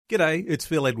G'day, it's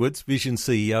Phil Edwards, Vision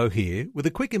CEO here, with a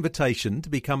quick invitation to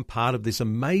become part of this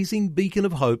amazing beacon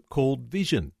of hope called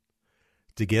Vision.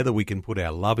 Together we can put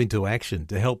our love into action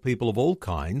to help people of all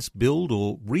kinds build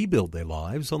or rebuild their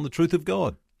lives on the truth of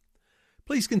God.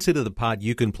 Please consider the part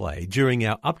you can play during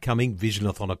our upcoming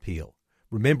Visionathon appeal,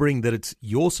 remembering that it's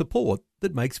your support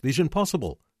that makes Vision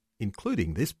possible,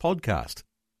 including this podcast.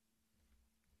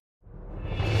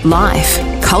 Life,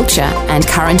 culture and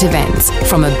current events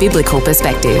from a biblical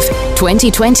perspective.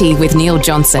 2020 with Neil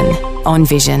Johnson on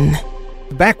Vision.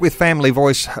 Back with Family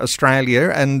Voice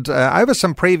Australia, and over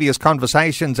some previous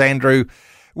conversations, Andrew,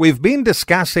 we've been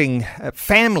discussing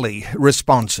family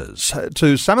responses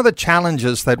to some of the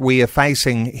challenges that we are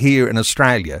facing here in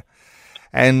Australia,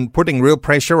 and putting real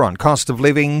pressure on cost of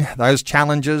living, those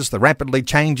challenges, the rapidly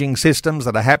changing systems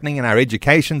that are happening in our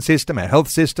education system, our health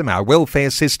system, our welfare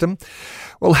system.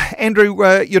 Well, Andrew,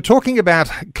 you're talking about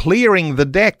clearing the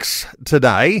decks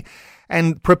today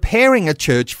and preparing a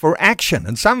church for action.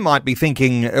 And some might be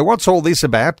thinking, what's all this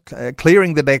about,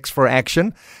 clearing the decks for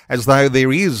action, as though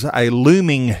there is a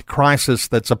looming crisis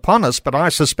that's upon us. But I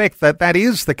suspect that that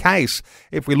is the case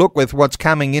if we look with what's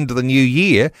coming into the new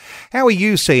year. How are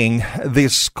you seeing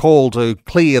this call to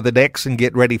clear the decks and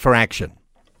get ready for action?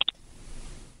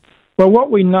 Well,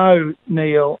 what we know,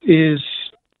 Neil, is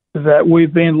that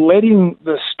we've been letting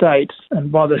the state,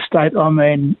 and by the state I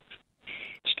mean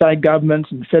state governments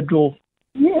and federal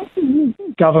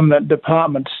government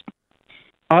departments,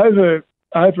 over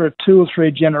 2 or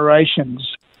 3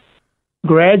 generations,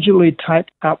 gradually take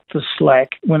up the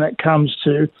slack when it comes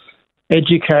to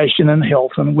education and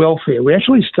health and welfare. We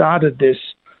actually started this,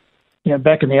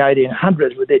 back in the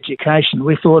 1800s with education.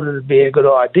 We thought it would be a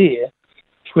good idea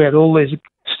if we had all these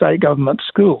state government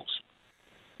schools.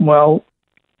 Well,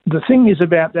 the thing is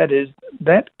about that is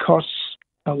that costs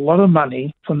a lot of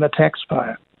money from the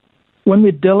taxpayer. When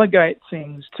we delegate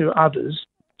things to others,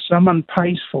 someone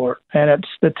pays for it, and it's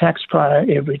the taxpayer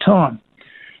every time.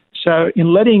 So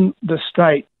in letting the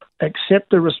state accept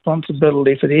the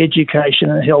responsibility for the education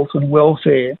and health and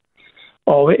welfare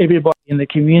of everybody in the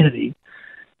community,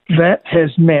 that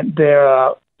has meant there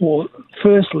are, well,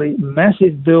 firstly,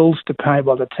 massive bills to pay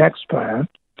by the taxpayer,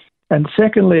 and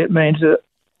secondly, it means that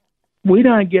we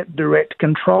don't get direct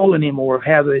control anymore of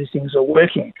how these things are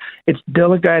working. It's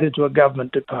delegated to a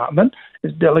government department.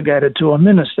 It's delegated to a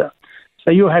minister.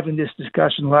 So you're having this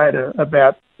discussion later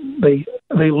about the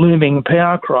looming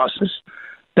power crisis.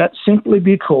 That's simply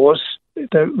because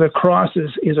the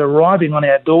crisis is arriving on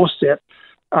our doorstep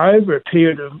over a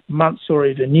period of months or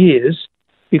even years,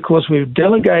 because we've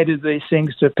delegated these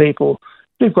things to people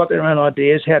who've got their own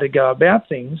ideas how to go about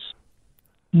things,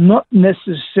 not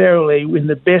necessarily in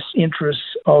the best interests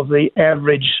of the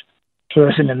average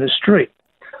person in the street.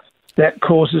 That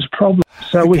causes problems.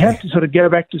 So we have to sort of go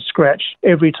back to scratch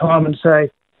every time and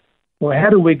say, well, how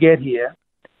do we get here,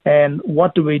 and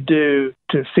what do we do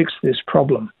to fix this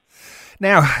problem?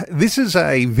 Now, this is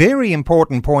a very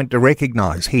important point to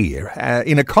recognise here.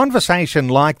 In a conversation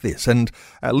like this, and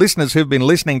listeners who've been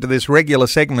listening to this regular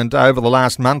segment over the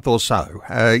last month or so,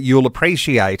 you'll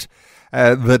appreciate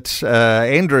that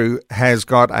Andrew has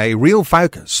got a real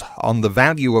focus on the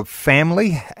value of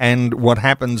family and what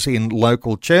happens in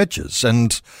local churches.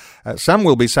 And some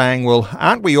will be saying, well,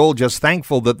 aren't we all just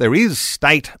thankful that there is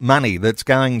state money that's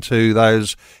going to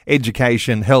those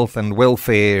education, health and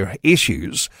welfare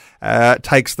issues?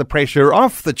 Takes the pressure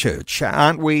off the church.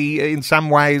 Aren't we in some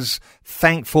ways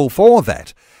thankful for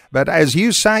that? But as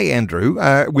you say, Andrew,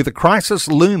 with a crisis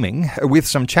looming, with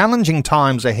some challenging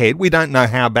times ahead, we don't know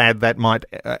how bad that might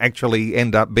actually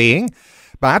end up being.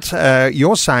 But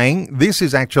you're saying this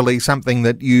is actually something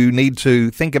that you need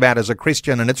to think about as a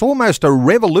Christian, and it's almost a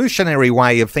revolutionary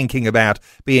way of thinking about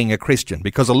being a Christian,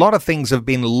 because a lot of things have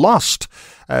been lost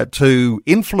to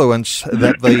influence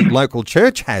that the local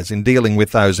church has in dealing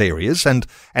with those areas, and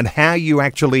how you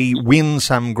actually win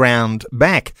some ground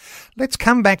back. Let's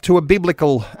come back to a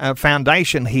biblical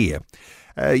foundation here.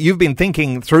 You've been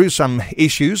thinking through some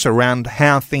issues around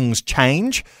how things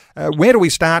change. Where do we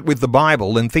start with the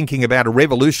Bible and thinking about a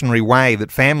revolutionary way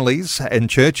that families and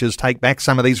churches take back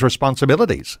some of these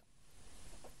responsibilities?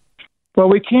 Well,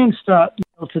 we can start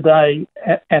today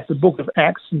at the book of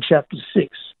Acts in chapter 6.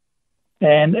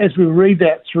 And as we read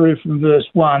that through from verse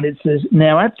 1, it says,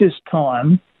 "Now at this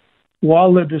time,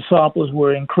 while the disciples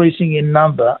were increasing in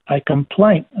number, a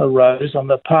complaint arose on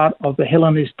the part of the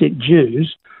Hellenistic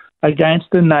Jews against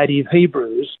the native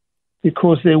Hebrews,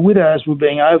 because their widows were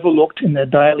being overlooked in their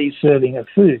daily serving of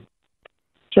food.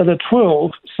 So the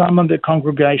 12 summoned the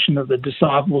congregation of the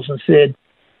disciples and said,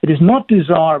 'It is not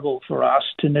desirable for us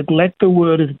to neglect the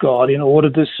word of God in order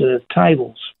to serve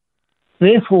tables.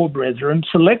 Therefore, brethren,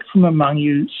 select from among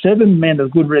you 7 men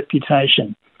of good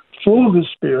reputation, full of the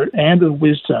Spirit and of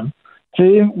wisdom,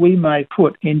 whom we may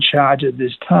put in charge of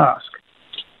this task.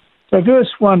 So verse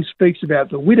 1 speaks about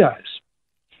the widows.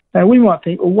 Now we might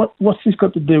think, well, what's this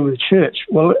got to do with church?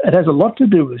 Well, it has a lot to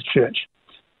do with church.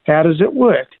 How does it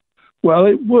work? Well,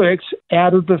 it works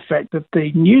out of the fact that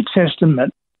the New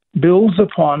Testament builds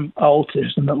upon Old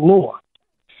Testament law.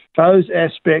 Those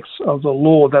aspects of the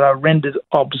law that are rendered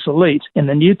obsolete in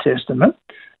the New Testament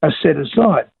are set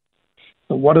aside.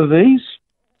 So what are these?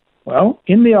 Well,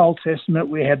 in the Old Testament,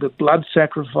 we had the blood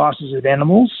sacrifices of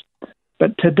animals,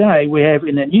 but today we have,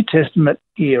 in the New Testament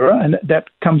era, and that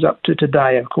comes up to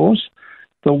today, of course,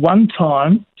 the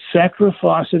one-time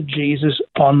sacrifice of Jesus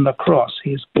on the cross.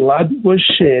 His blood was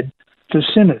shed for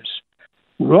sinners.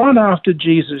 Right after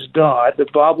Jesus died, the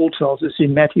Bible tells us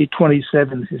in Matthew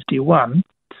 27:51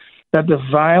 that the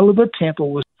veil of the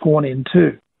temple was torn in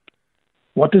two.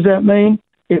 What does that mean?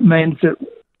 It means that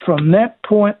from that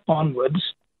point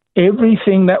onwards,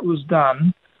 everything that was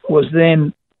done was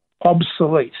then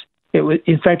obsolete.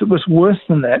 In fact, it was worse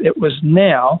than that. It was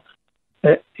now,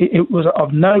 it was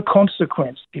of no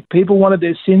consequence. If people wanted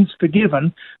their sins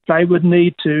forgiven, they would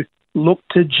need to look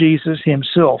to Jesus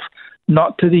himself,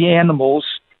 not to the animals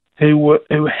who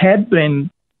had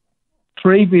been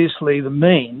previously the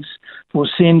means for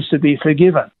sins to be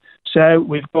forgiven. So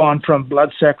we've gone from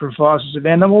blood sacrifices of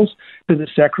animals to the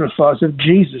sacrifice of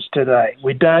Jesus today.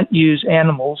 We don't use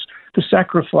animals for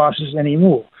sacrifices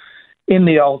anymore. In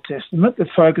the Old Testament, the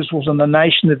focus was on the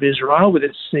nation of Israel with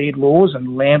its seed laws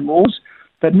and land laws,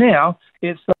 but now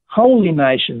it's the holy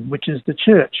nation, which is the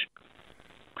church.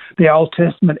 The Old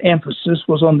Testament emphasis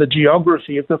was on the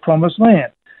geography of the promised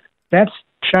land. That's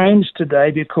changed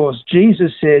today because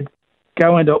Jesus said,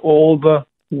 go into all the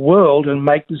world and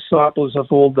make disciples of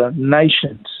all the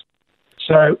nations.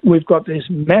 So we've got this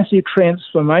massive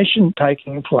transformation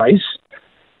taking place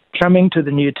coming to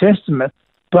the New Testament,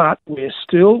 but we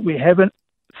haven't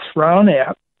thrown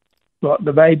out, like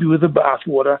the baby with the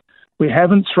bathwater, we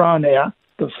haven't thrown out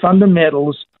the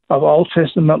fundamentals of Old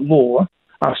Testament law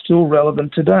are still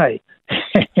relevant today.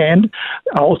 And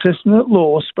Old Testament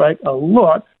law spoke a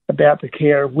lot about the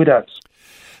care of widows.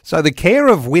 So the care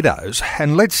of widows,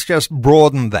 and let's just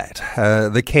broaden that,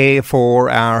 the care for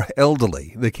our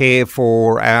elderly, the care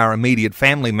for our immediate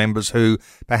family members who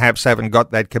perhaps haven't got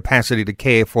that capacity to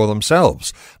care for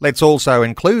themselves. Let's also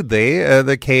include there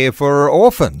the care for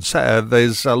orphans.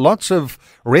 There's lots of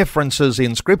references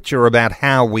in Scripture about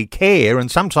how we care, and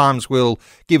sometimes we'll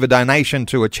give a donation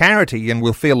to a charity and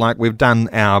we'll feel like we've done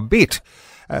our bit.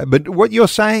 But what you're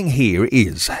saying here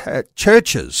is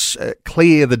churches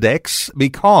clear the decks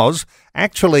because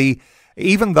actually,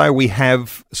 even though we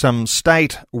have some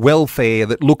state welfare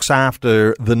that looks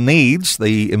after the needs,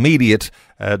 the immediate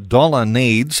dollar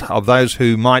needs of those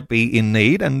who might be in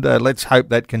need, and let's hope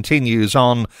that continues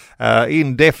on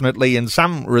indefinitely in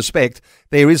some respect,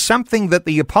 there is something that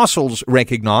the apostles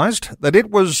recognised, that it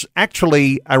was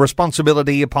actually a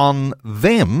responsibility upon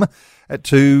them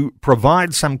to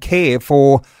provide some care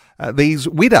for these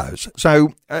widows.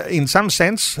 So in some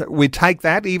sense, we take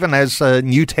that even as a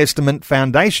New Testament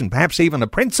foundation, perhaps even a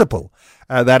principle,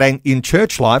 that in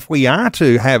church life we are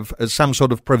to have some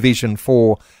sort of provision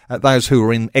for those who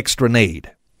are in extra need.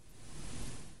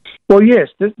 Well, yes,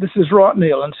 this is right,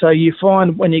 Neil. And so you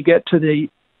find when you get to the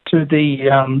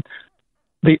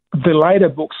later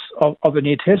books of the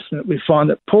New Testament, we find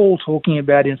that Paul talking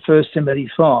about in 1 Timothy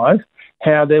 5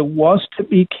 how there was to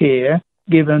be care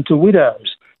given to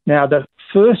widows. Now, the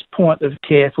first point of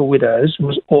care for widows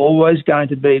was always going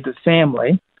to be the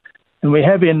family. And we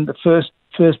have in the first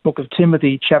book of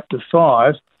Timothy, chapter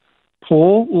 5,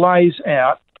 Paul lays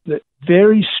out the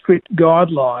very strict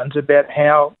guidelines about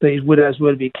how these widows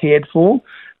were to be cared for.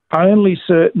 Only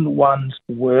certain ones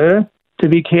were to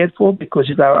be cared for because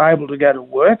if they were able to go to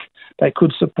work, they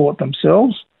could support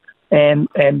themselves. And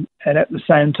at the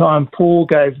same time, Paul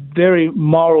gave very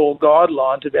moral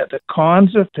guidelines about the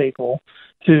kinds of people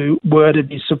who were to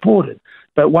be supported.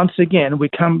 But once again, we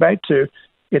come back to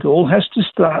it all has to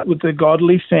start with the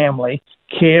godly family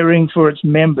caring for its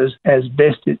members as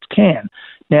best it can.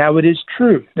 Now, it is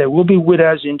true, there will be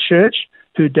widows in church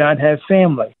who don't have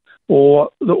family,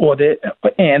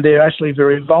 and they're actually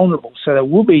very vulnerable. So there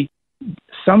will be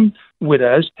some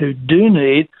widows who do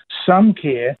need some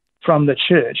care from the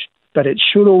church, but it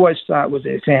should always start with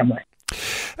their family.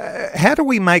 How do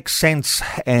we make sense,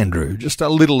 Andrew, just a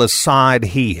little aside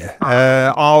here,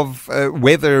 of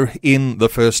whether in the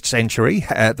first century,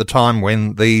 at the time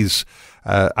when these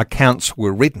accounts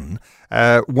were written,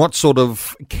 what sort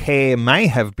of care may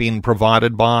have been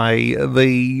provided by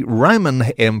the Roman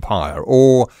Empire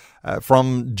or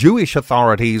from Jewish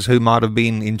authorities who might have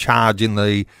been in charge in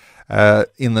the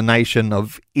nation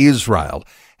of Israel.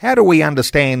 How do we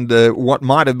understand what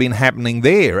might have been happening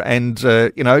there and,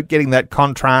 getting that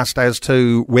contrast as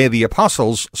to where the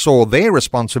apostles saw their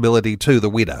responsibility to the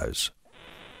widows?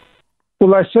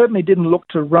 Well, they certainly didn't look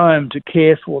to Rome to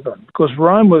care for them, because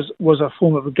Rome was a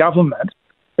form of government.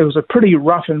 It was a pretty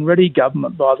rough and ready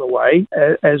government, by the way,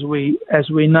 as we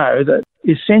know, that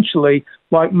essentially,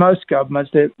 like most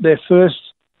governments, their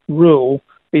first rule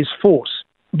is force.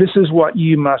 This is what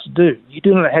you must do. You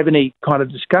do not have any kind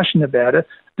of discussion about it.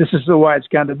 This is the way it's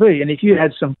going to be. And if you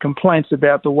had some complaints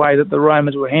about the way that the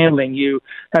Romans were handling you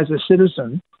as a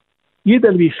citizen, you'd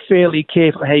better be fairly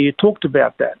careful how you talked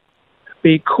about that,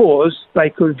 because they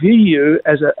could view you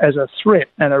as a threat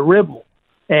and a rebel.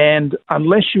 And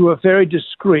unless you were very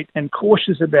discreet and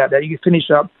cautious about that, you finish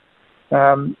up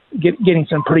getting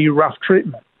some pretty rough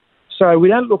treatment. So we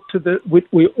don't look to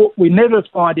we never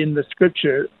find in the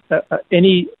scripture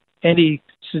any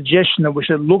suggestion that we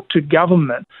should look to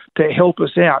government to help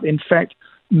us out. In fact,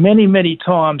 many, many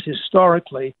times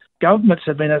historically, governments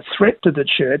have been a threat to the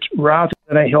church rather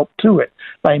than a help to it.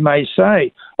 They may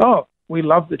say, oh, we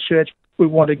love the church, we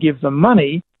want to give them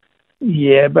money.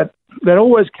 Yeah, but that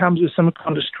always comes with some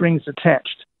kind of strings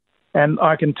attached. And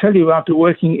I can tell you, after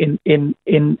working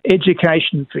in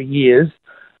education for years,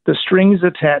 the strings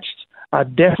attached are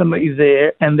definitely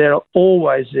there, and they're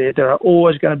always there. There are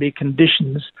always going to be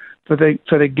conditions for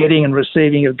the getting and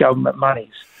receiving of government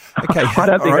monies. Okay. I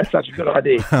don't think that's such a good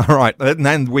idea. All right.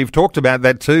 And we've talked about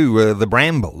that too, the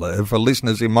bramble, for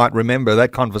listeners who might remember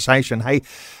that conversation. Hey,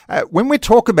 when we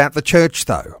talk about the church,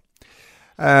 though,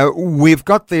 we've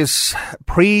got this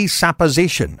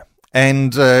presupposition.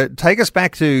 And take us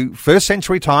back to first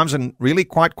century times and really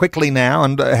quite quickly now,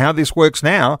 and how this works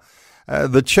now.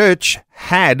 The church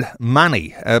had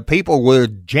money. People were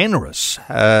generous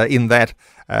in that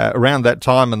around that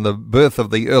time and the birth of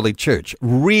the early church.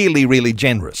 Really, really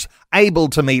generous, able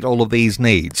to meet all of these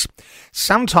needs.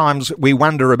 Sometimes we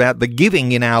wonder about the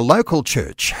giving in our local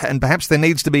church, and perhaps there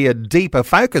needs to be a deeper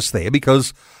focus there,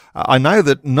 because I know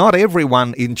that not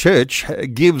everyone in church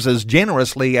gives as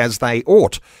generously as they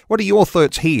ought. What are your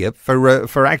thoughts here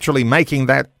for actually making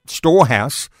that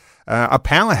storehouse a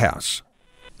powerhouse?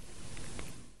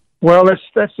 Well,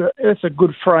 that's a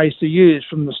good phrase to use,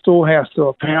 from the storehouse to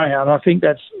a powerhouse. I think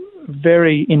that's a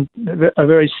very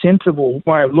sensible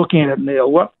way of looking at it,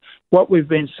 Neil. What we've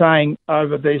been saying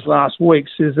over these last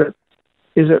weeks is that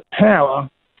power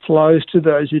flows to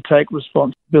those who take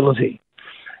responsibility,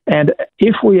 and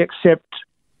if we accept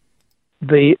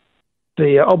the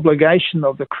obligation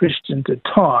of the Christian to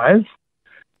tithe,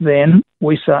 then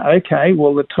we say, okay,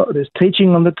 well, there's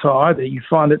teaching on the tithe. You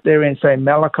find it there in, say,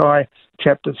 Malachi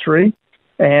chapter 3,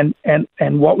 and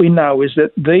what we know is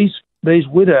that these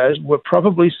widows were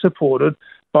probably supported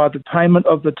by the payment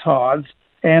of the tithes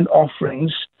and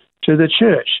offerings to the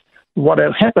church. What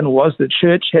had happened was the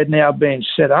church had now been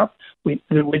set up.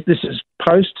 This is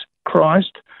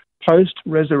post-Christ,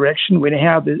 post-resurrection. We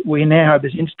now have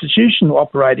this institution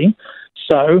operating.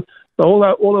 So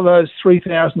all of those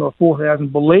 3,000 or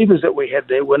 4,000 believers that we had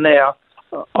there were now,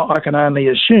 I can only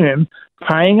assume,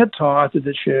 paying a tithe to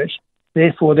the church.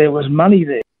 Therefore, there was money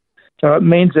there. So it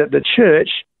means that the church,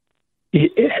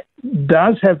 it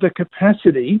does have the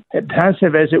capacity, it does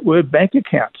have, as it were, bank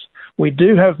accounts. We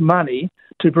do have money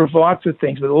to provide for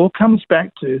things, but it all comes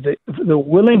back to the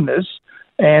willingness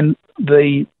and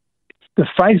the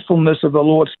faithfulness of the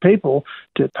Lord's people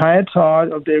to pay a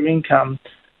tithe of their income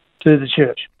to the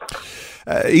church.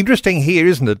 Interesting here,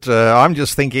 isn't it? I'm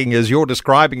just thinking, as you're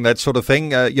describing that sort of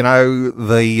thing, a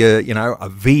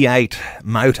V8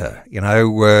 motor,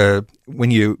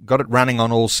 when you got it running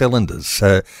on all cylinders,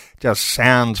 just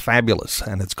sounds fabulous,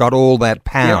 and it's got all that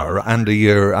power under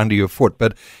your foot.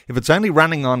 But if it's only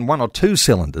running on one or two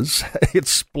cylinders, it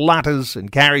splutters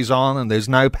and carries on, and there's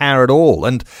no power at all.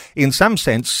 And in some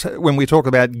sense, when we talk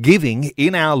about giving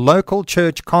in our local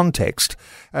church context,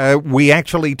 we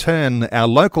actually turn our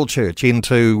local church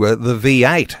into the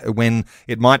V8 when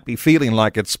it might be feeling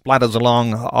like it splutters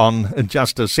along on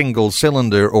just a single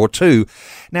cylinder or two.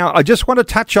 Now, I just want to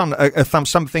touch on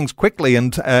some things quickly,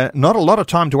 and not a lot of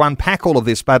time to unpack all of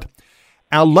this, but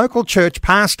our local church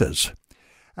pastors,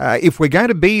 if we're going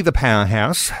to be the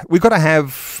powerhouse, we've got to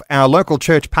have our local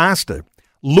church pastor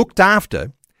looked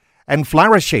after and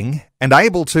flourishing and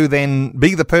able to then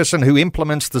be the person who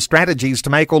implements the strategies to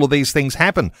make all of these things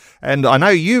happen. And I know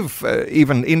you've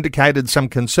even indicated some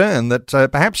concern that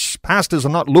perhaps pastors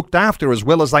are not looked after as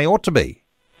well as they ought to be.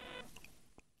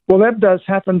 Well, that does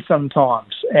happen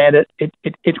sometimes, and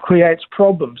it creates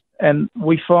problems. And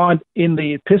we find in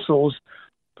the epistles,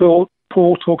 Paul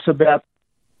talks about,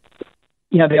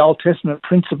 the Old Testament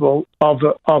principle of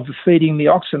feeding the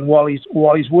oxen while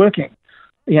he's working.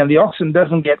 The oxen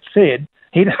doesn't get fed;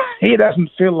 he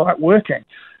doesn't feel like working,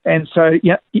 and so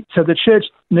so the church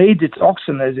needs its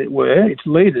oxen, as it were, its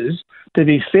leaders, to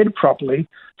be fed properly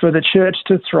for the church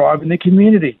to thrive in the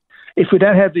community. If we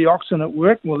don't have the oxen at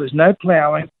work, well, there's no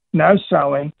ploughing, no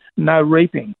sowing, no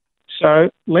reaping. So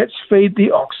let's feed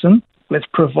the oxen. Let's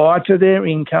provide for their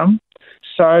income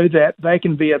so that they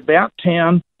can be about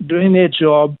town, doing their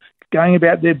job, going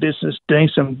about their business, doing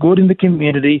some good in the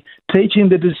community, teaching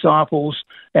the disciples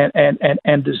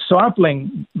and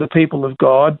discipling the people of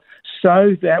God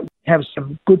so that we have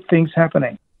some good things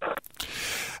happening.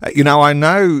 I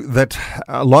know that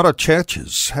a lot of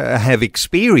churches have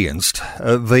experienced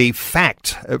the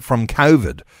fact from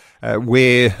COVID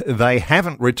where they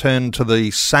haven't returned to the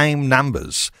same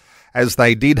numbers as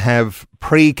they did have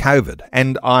pre-COVID.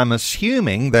 And I'm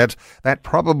assuming that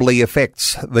probably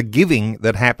affects the giving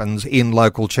that happens in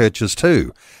local churches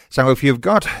too. So if you've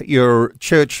got your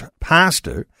church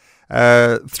pastor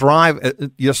surviving,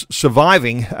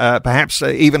 perhaps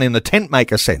even in the tent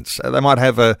maker sense, they might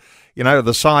have the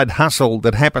side hustle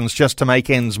that happens just to make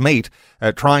ends meet,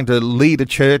 trying to lead a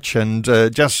church and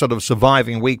just sort of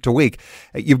surviving week to week.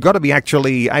 You've got to be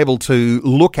actually able to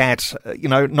look at,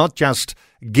 not just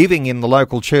giving in the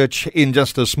local church in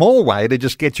just a small way to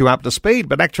just get you up to speed,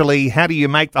 but actually how do you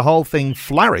make the whole thing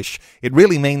flourish? It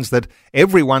really means that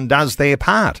everyone does their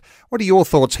part. What are your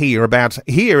thoughts here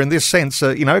in this sense,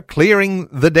 clearing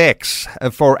the decks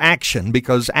for action,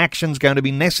 because action's going to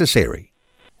be necessary?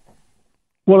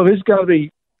 Well, it is going to be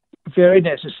very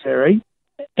necessary,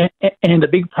 and a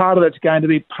big part of it's going to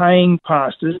be paying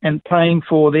pastors and paying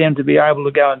for them to be able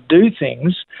to go and do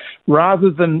things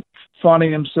rather than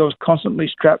finding themselves constantly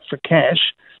strapped for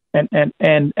cash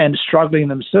and struggling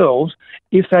themselves.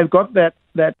 If they've got that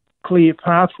clear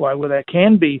pathway where they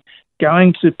can be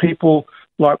going to people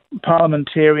like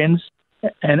parliamentarians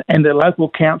and the local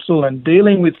council and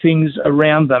dealing with things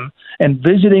around them and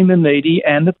visiting the needy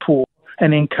and the poor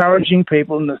and encouraging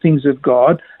people in the things of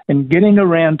God and getting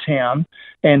around town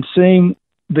and seeing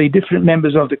the different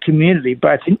members of the community,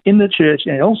 both in the church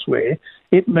and elsewhere,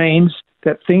 it means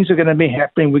that things are going to be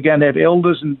happening. We're going to have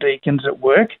elders and deacons at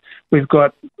work. We've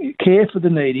got care for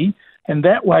the needy. And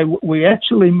that way we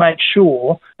actually make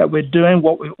sure that we're doing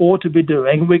what we ought to be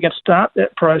doing. We can start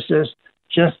that process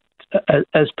just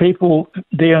as people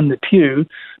there in the pew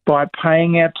by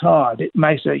paying our tithe. It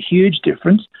makes a huge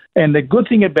difference. And the good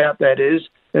thing about that is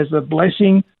there's a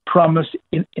blessing promised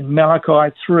in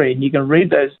Malachi 3, and you can read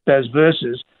those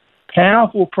verses,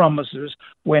 powerful promises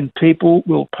when people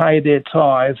will pay their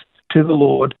tithe to the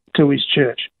Lord, to his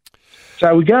church.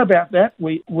 So we go about that.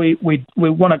 We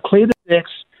want to clear the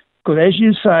decks because, as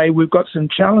you say, we've got some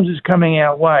challenges coming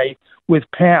our way with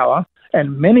power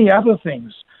and many other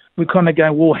things. We kind of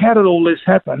go, well, how did all this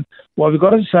happen? Well, we've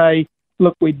got to say,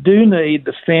 look, we do need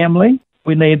the family,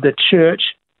 we need the church,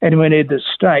 and we need the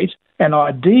state, and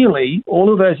ideally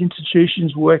all of those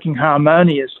institutions working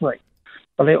harmoniously.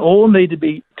 But they all need to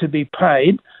be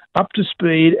paid up to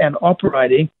speed and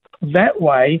operating. That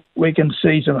way we can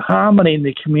see some harmony in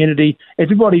the community,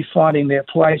 everybody finding their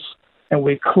place, and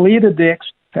we clear the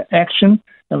decks for action,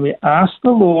 and we ask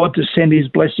the Lord to send his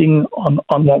blessing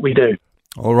on what we do.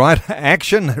 All right,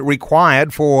 action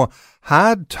required for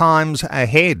hard times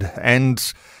ahead. And,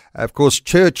 of course,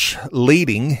 church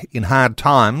leading in hard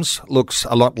times looks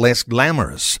a lot less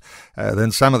glamorous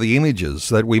than some of the images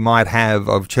that we might have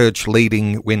of church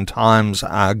leading when times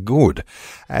are good.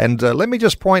 And let me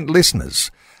just point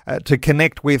listeners to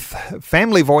connect with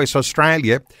Family Voice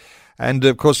Australia. And,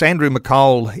 of course, Andrew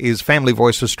McCole is Family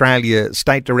Voice Australia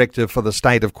State Director for the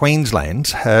state of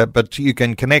Queensland. But you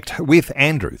can connect with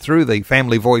Andrew through the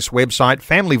Family Voice website,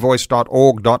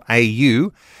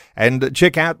 familyvoice.org.au, and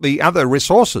check out the other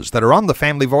resources that are on the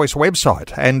Family Voice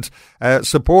website, and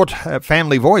support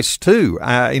Family Voice too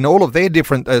in all of their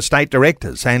different state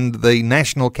directors and the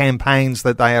national campaigns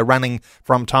that they are running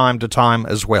from time to time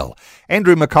as well.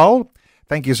 Andrew McCole,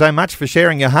 thank you so much for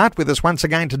sharing your heart with us once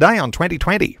again today on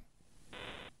 2020.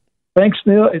 Thanks,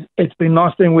 Neil. It's been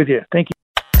nice being with you. Thank you.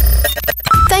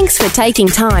 Thanks for taking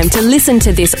time to listen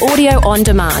to this audio on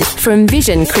demand from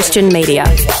Vision Christian Media.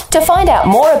 To find out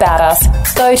more about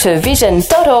us, go to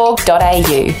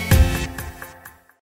vision.org.au.